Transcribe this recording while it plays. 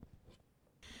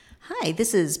Hi,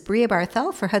 this is Bria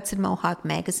Barthel for Hudson Mohawk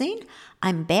Magazine.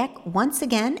 I'm back once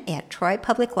again at Troy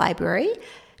Public Library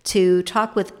to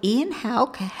talk with Ian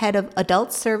Hauk, Head of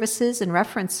Adult Services and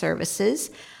Reference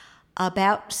Services,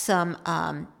 about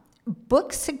some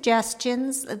book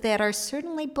suggestions that are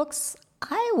certainly books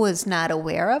I was not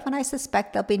aware of, and I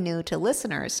suspect they'll be new to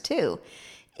listeners too.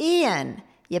 Ian,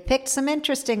 you picked some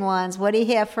interesting ones. What do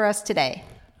you have for us today?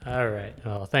 All right.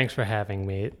 Well, thanks for having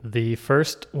me. The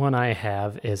first one I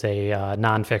have is a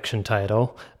nonfiction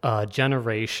title,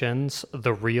 Generations,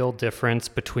 The Real Difference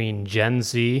Between Gen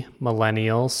Z,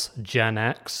 Millennials, Gen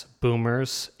X,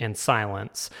 Boomers, and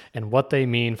Silence, and What They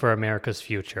Mean for America's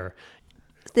Future.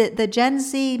 The Gen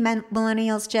Z,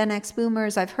 Millennials, Gen X,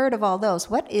 Boomers, I've heard of all those.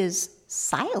 What is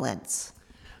silence?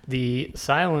 The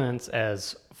silence,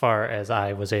 as far as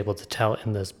I was able to tell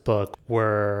in this book,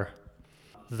 were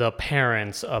the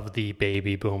parents of the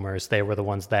baby boomers. They were the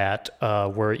ones that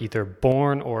were either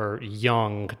born or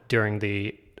young during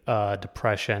the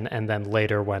Depression, and then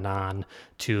later went on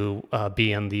to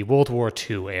be in the World War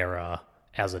II era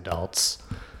as adults.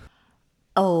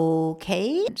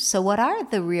 Okay, so what are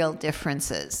the real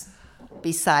differences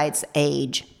besides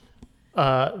age?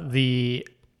 The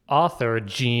author,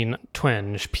 Jean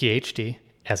Twenge, PhD,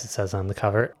 as it says on the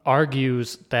cover,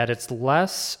 argues that it's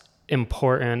less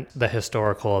important the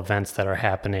historical events that are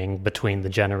happening between the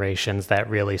generations that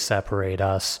really separate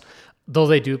us, though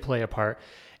they do play a part.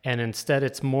 And instead,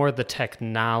 it's more the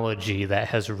technology that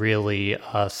has really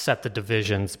set the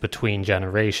divisions between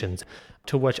generations,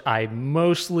 to which I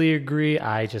mostly agree.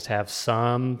 I just have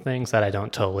some things that I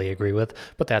don't totally agree with,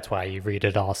 but that's why you read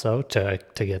it also, to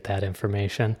get that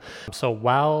information. So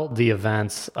while the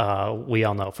events, we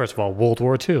all know, first of all, World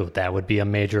War II, that would be a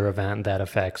major event that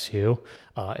affects you,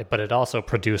 but it also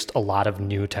produced a lot of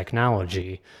new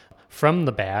technology. From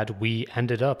the bad, we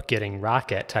ended up getting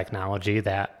rocket technology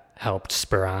that helped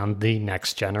spur on the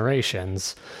next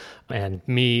generations. And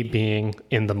me being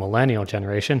in the millennial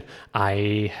generation,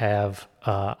 I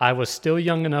was still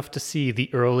young enough to see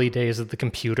the early days of the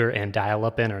computer and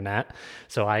dial-up internet.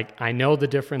 So I know the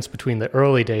difference between the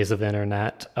early days of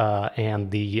internet and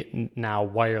the now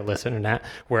wireless internet,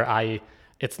 where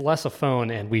it's less a phone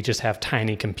and we just have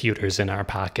tiny computers in our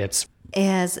pockets.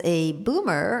 As a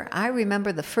boomer, I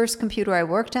remember the first computer I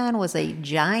worked on was a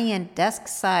giant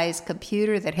desk-sized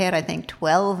computer that had, I think,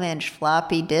 12-inch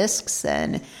floppy disks,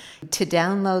 and to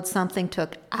download something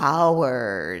took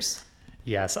hours.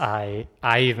 Yes, I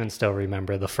even still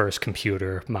remember the first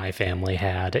computer my family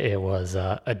had. It was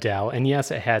a Dell, and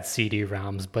yes, it had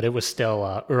CD-ROMs, but it was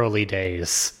still early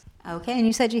days. Okay, and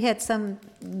you said you had some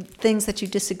things that you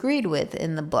disagreed with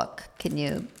in the book. Can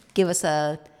you give us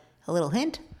a little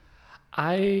hint?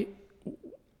 I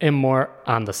am more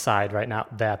on the side right now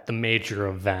that the major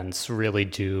events really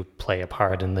do play a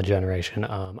part in the generation.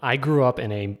 I grew up in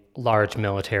a large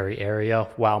military area.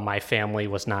 While my family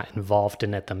was not involved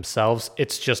in it themselves,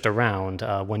 it's just around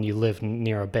when you live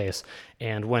near a base.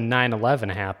 And when 9/11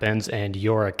 happens and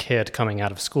you're a kid coming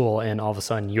out of school and all of a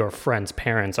sudden your friends'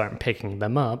 parents aren't picking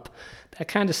them up, that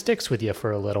kind of sticks with you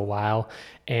for a little while.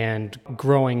 And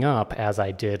growing up, as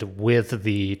I did with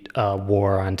the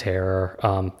war on terror,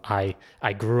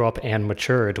 I grew up and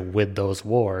matured with those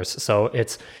wars. So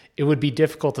it would be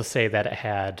difficult to say that it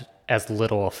had as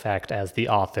little effect as the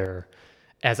author,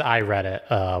 as I read it,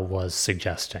 was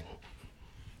suggesting.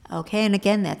 Okay, and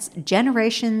again, that's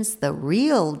Generations, the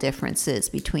Real Differences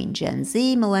Between Gen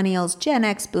Z, Millennials, Gen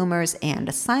X, Boomers,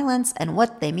 and Silence, and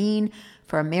What They Mean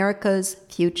for America's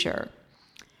Future.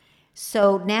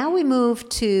 So now we move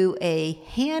to a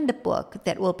handbook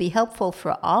that will be helpful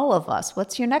for all of us.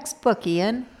 What's your next book,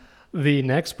 Ian? The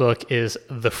next book is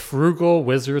The Frugal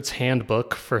Wizard's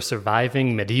Handbook for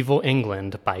Surviving Medieval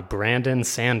England by Brandon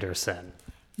Sanderson.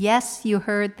 Yes, you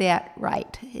heard that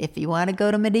right. If you want to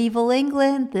go to medieval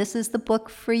England, this is the book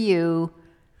for you.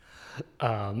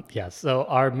 Yes, so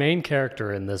our main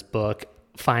character in this book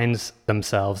finds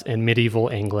themselves in medieval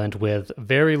England with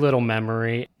very little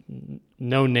memory,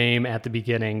 no name at the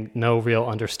beginning, no real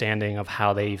understanding of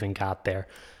how they even got there.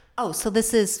 Oh, so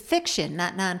this is fiction,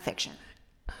 not nonfiction.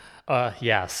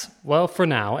 Yes. Well, for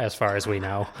now, as far as we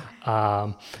know.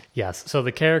 Yes. So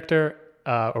the character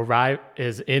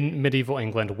is in medieval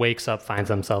England, wakes up, finds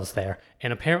themselves there.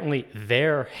 And apparently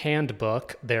their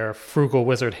handbook, their Frugal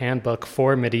Wizard handbook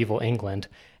for medieval England,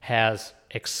 has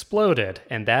exploded.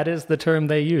 And that is the term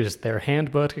they used. Their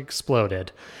handbook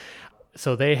exploded.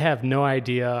 So they have no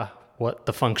idea what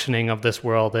the functioning of this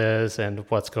world is and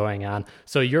what's going on.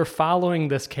 So you're following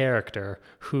this character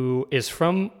who is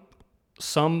from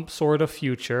some sort of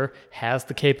future, has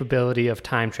the capability of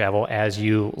time travel as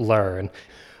you learn.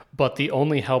 but the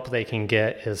only help they can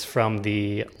get is from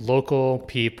the local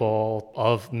people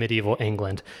of medieval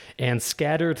England. And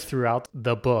scattered throughout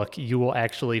the book, you will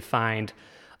actually find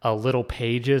little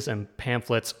pages and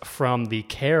pamphlets from the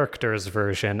characters'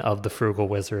 version of the Frugal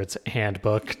Wizard's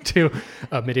Handbook to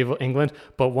medieval England.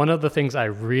 But one of the things I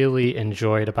really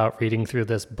enjoyed about reading through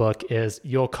this book is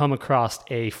you'll come across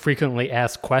a frequently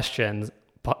asked questions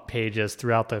pages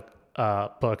throughout the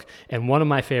book, and one of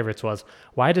my favorites was,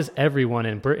 why does everyone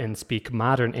in Britain speak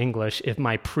modern English if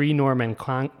my pre-Norman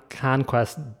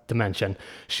conquest dimension?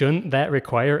 Shouldn't that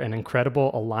require an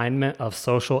incredible alignment of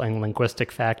social and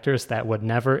linguistic factors that would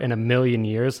never in a million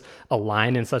years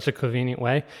align in such a convenient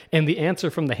way? And the answer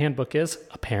from the handbook is,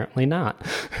 apparently not.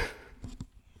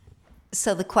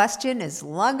 So the question is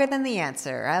longer than the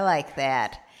answer. I like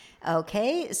that.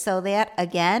 Okay, so that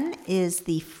again is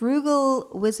the Frugal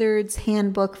Wizard's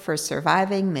Handbook for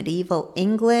Surviving Medieval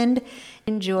England.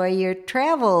 Enjoy your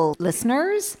travel,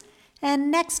 listeners. And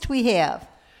next we have.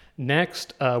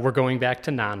 Next, we're going back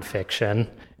to nonfiction.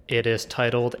 It is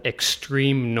titled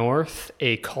Extreme North,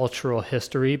 A Cultural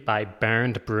History by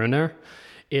Bernd Brunner.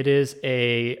 It is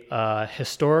a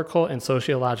historical and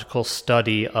sociological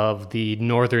study of the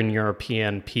Northern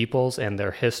European peoples and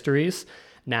their histories.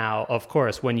 Now, of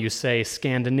course, when you say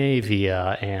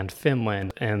Scandinavia and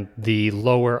Finland and the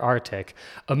lower Arctic,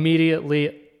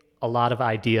 immediately a lot of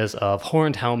ideas of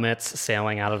horned helmets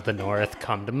sailing out of the north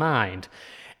come to mind.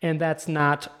 And that's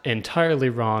not entirely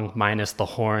wrong, minus the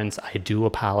horns. I do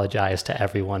apologize to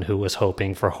everyone who was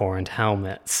hoping for horned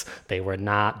helmets. They were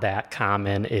not that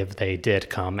common, if they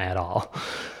did come at all.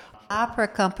 Opera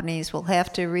companies will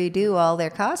have to redo all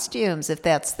their costumes if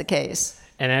that's the case.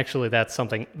 And actually, that's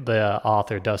something the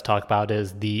author does talk about,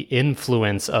 is the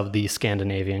influence of the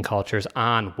Scandinavian cultures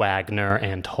on Wagner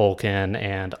and Tolkien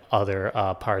and other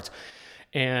parts.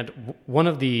 And one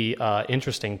of the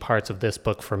interesting parts of this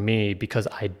book for me, because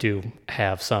I do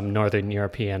have some Northern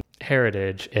European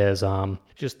heritage, is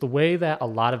just the way that a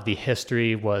lot of the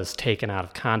history was taken out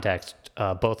of context,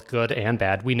 both good and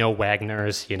bad. We know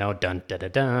Wagner's, dun da da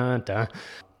da da.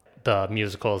 The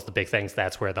musicals, the big things,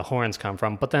 that's where the horns come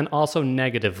from. But then also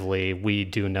negatively, we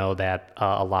do know that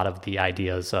a lot of the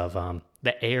ideas of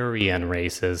the Aryan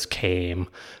races came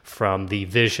from the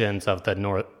visions of the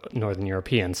Northern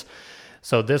Europeans.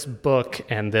 So this book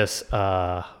and this,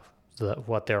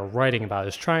 what they're writing about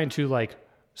is trying to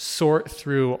sort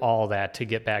through all that to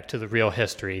get back to the real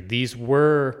history. These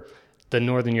were the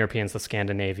Northern Europeans, the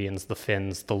Scandinavians, the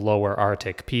Finns, the lower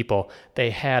Arctic people. They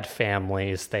had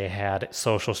families, they had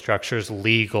social structures,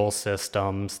 legal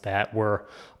systems that were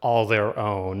all their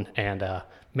own and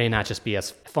may not just be as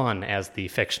fun as the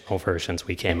fictional versions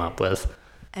we came up with.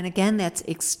 And again, that's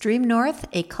Extreme North,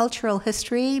 A Cultural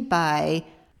History by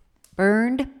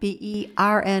Bernd,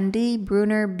 B-E-R-N-D,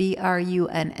 Brunner,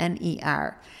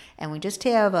 B-R-U-N-N-E-R. And we just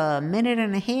have a minute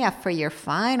and a half for your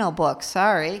final book.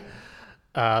 Sorry.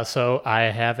 So I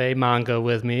have a manga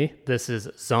with me. This is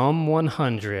Zom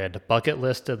 100, Bucket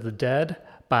List of the Dead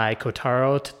by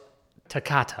Kotaro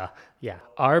Takata. Yeah,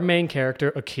 our main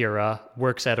character, Akira,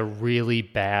 works at a really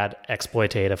bad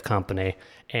exploitative company,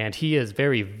 and he is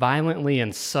very violently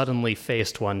and suddenly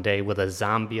faced one day with a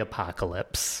zombie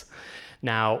apocalypse.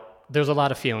 Now, there's a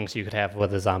lot of feelings you could have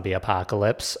with a zombie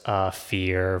apocalypse,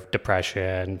 fear,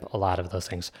 depression, a lot of those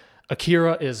things.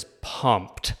 Akira is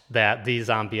pumped that the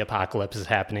zombie apocalypse is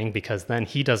happening because then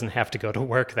he doesn't have to go to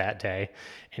work that day.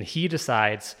 And he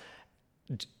decides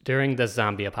during the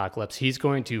zombie apocalypse, he's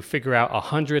going to figure out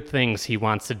 100 things he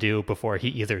wants to do before he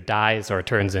either dies or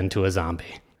turns into a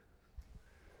zombie.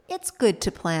 It's good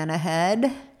to plan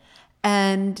ahead.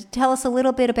 And tell us a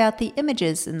little bit about the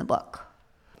images in the book.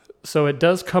 So it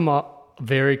does come up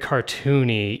very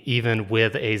cartoony, even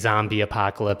with a zombie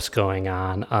apocalypse going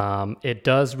on. It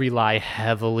does rely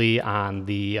heavily on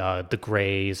the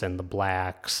grays and the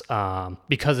blacks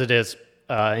because it is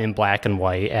in black and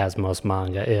white, as most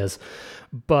manga is.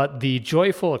 But the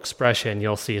joyful expression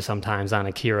you'll see sometimes on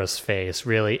Akira's face,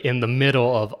 really, in the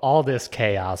middle of all this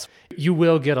chaos, you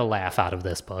will get a laugh out of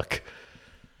this book.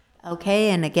 Okay,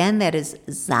 and again, that is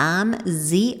Zom,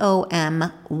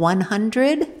 Z-O-M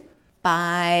 100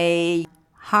 by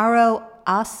Haro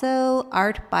Aso,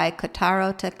 art by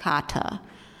Kotaro Takata.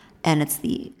 And it's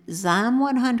the Zom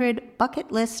 100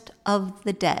 Bucket List of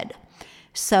the Dead.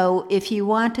 So if you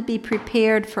want to be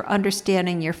prepared for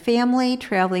understanding your family,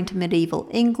 traveling to medieval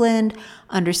England,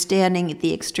 understanding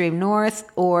the extreme north,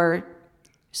 or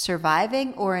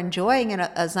surviving or enjoying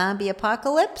a zombie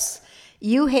apocalypse,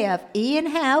 you have Ian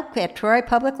Hauck at Troy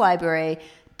Public Library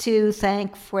to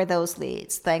thank for those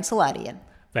leads. Thanks a lot, Ian.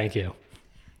 Thank you.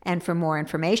 And for more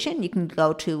information, you can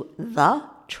go to the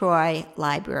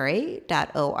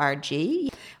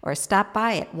troylibrary.org or stop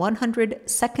by at 100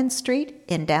 2nd Street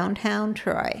in downtown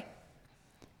Troy.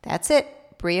 That's it.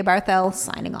 Bria Barthel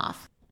signing off.